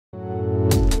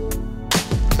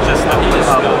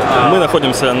Мы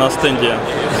находимся на стенде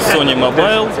Sony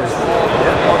Mobile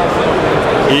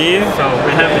и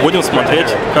будем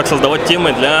смотреть, как создавать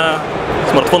темы для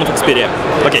смартфонов Xperia.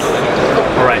 Окей.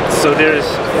 Alright, so there's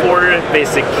four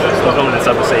basic components,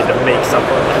 I would say, that makes up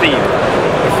a theme.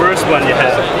 The first one you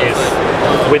have is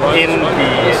within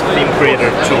the theme creator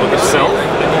tool itself.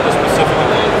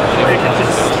 You can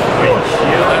just reach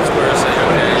here.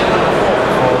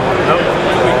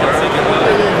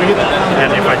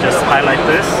 And if I just highlight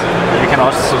this, you can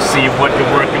also see what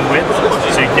you're working with,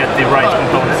 so you get the right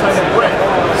components.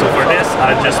 So for this,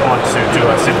 I just want to do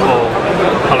a simple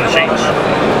color change,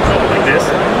 like this.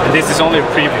 And this is only a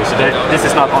preview, so this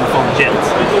is not on phone yet.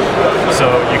 So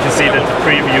you can see that the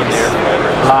preview is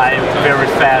live very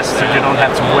fast, so you don't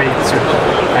have to wait to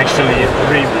actually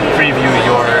preview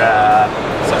your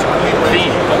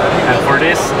theme. And for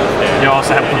this, you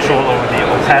also have control over the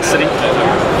opacity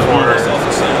for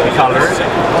the color,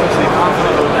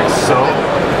 like so.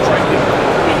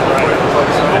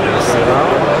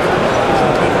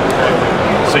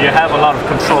 So you have a lot of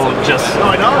control just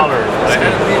on the color.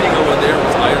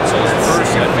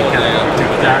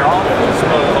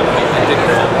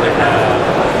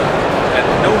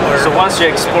 So once you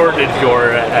exported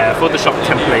your Photoshop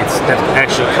templates that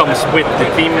actually comes with the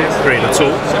theme creator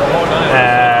tool,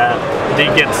 they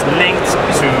get linked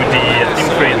to the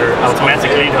theme creator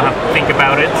automatically. You don't have to think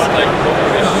about it.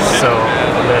 So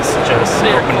let's just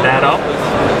open that up,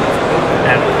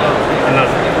 and in a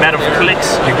matter of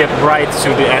clicks, you get right to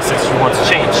the assets you want to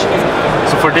change.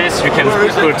 So for this, you can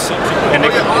put any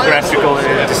graphical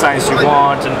designs you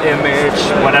want, an image,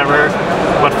 whatever.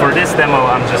 But for this demo,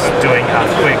 I'm just doing a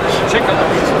quick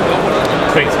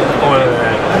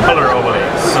color overlay.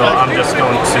 So I'm just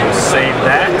going to save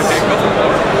that.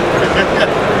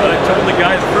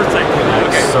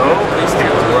 So stick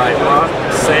with the right one,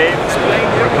 save,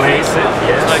 replace it,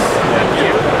 yes.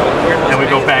 And we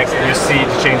go back and you see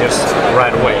the changes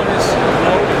right away.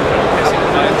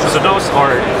 So those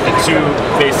are the two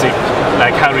basic,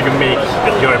 like how do you make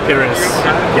your appearance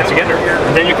get together.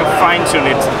 And then you can fine tune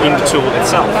it in the tool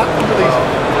itself.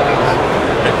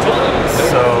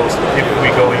 So if we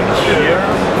go in here,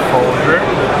 folder.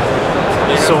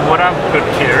 So what I've put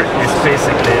here is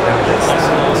basically, let me just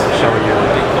show you.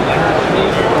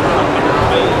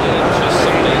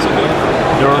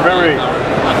 There are very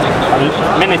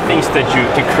many things that you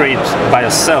can create by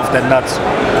yourself that not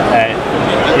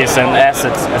is an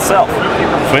asset itself.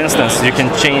 For instance, you can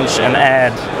change and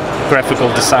add graphical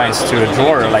designs to a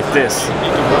drawer like this,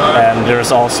 and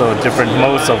there's also different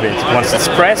modes of it, once it's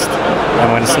pressed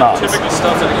and when it's not.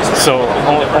 So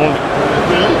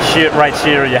here, right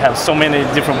here, you have so many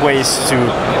different ways to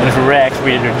interact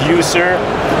with your user,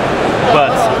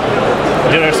 but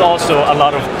there's also a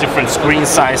lot of different screen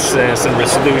sizes and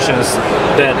resolutions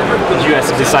that you as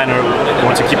a designer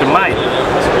want to keep in mind.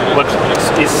 What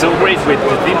is so great with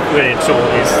the theme creator tool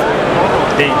is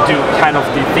they do kind of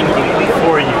the thinking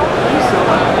for you.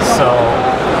 So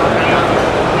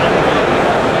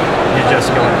you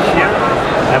just go in here,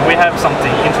 and we have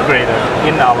something integrated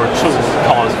in our tool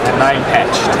called the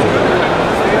 9-patch tool.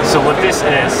 So what this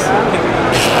is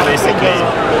basically,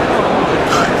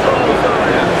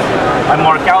 I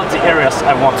mark out the areas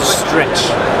I want to stretch.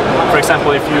 For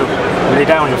example, if you lay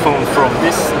down your phone from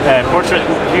this portrait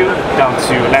view down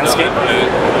to landscape,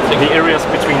 the areas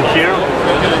between here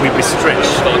will be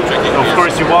stretched. Of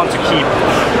course, you want to keep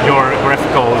your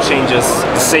graphical changes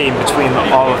the same between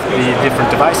all of the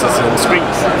different devices and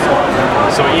screens.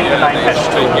 So in the 9-patch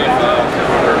tool,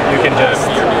 you can just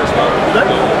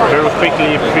very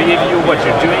quickly preview what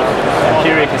you're doing, and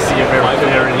here you can see very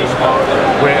clearly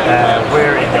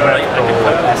where in the graphical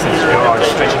assets you are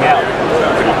stretching out.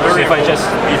 So if I just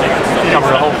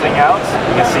cover the whole thing out,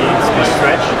 you can see it's been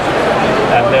stretched,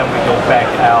 and then we go back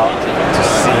out to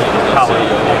see how it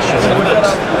actually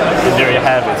looks. And there you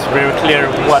have it. It's very clear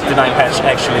what the 9-patch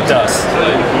actually does.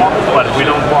 But we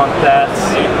don't want that,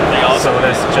 so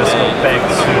let's just go back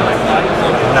to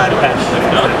the 9-patch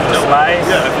slice,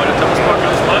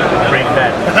 bring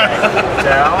that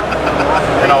down.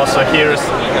 And also here's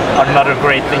another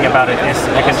great thing about it is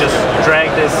you can just drag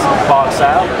this box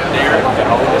out,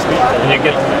 and you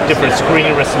get different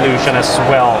screen resolution as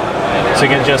well. So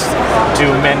you can just do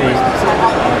many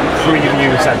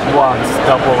previews at once,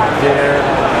 double there.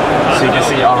 So you can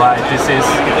see, alright, this is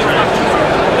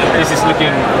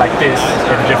looking like this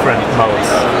in different modes.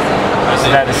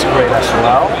 So that is great as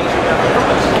well.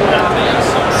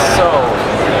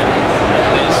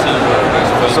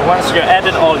 So once you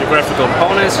added all your graphical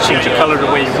components, change the color the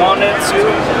way you want it to,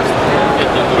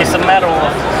 it's a matter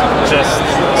of just,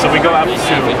 so we go up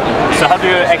to, so how do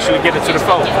you actually get it to the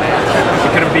phone? It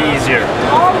couldn't be easier.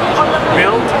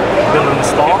 Build and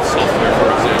install.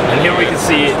 And here we can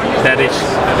see that it's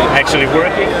actually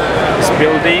working, it's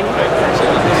building.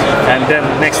 And then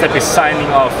next step is signing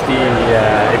off the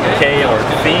APK or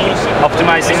the theme,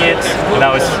 optimizing it.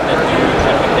 Now it's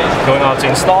going on to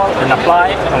install and apply,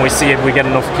 and we see it, we get a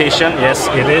notification, yes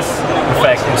it is in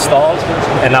fact installed,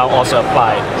 and now also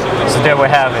applied. So there we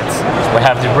have it. We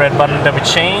have the red button that we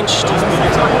changed,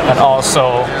 and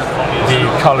also the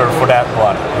color for that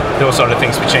one. Those are the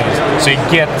things we changed. So you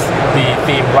get the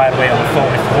theme right away on the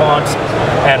phone if you want,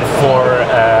 and for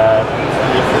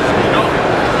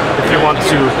if you want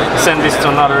to send this to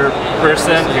another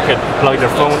person, you could plug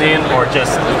their phone in or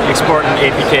just export an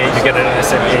APK, you get an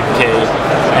SM APK,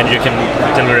 and you can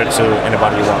deliver it to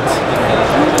anybody you want.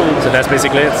 So that's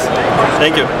basically it.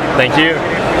 Thank you. Thank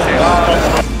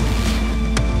you.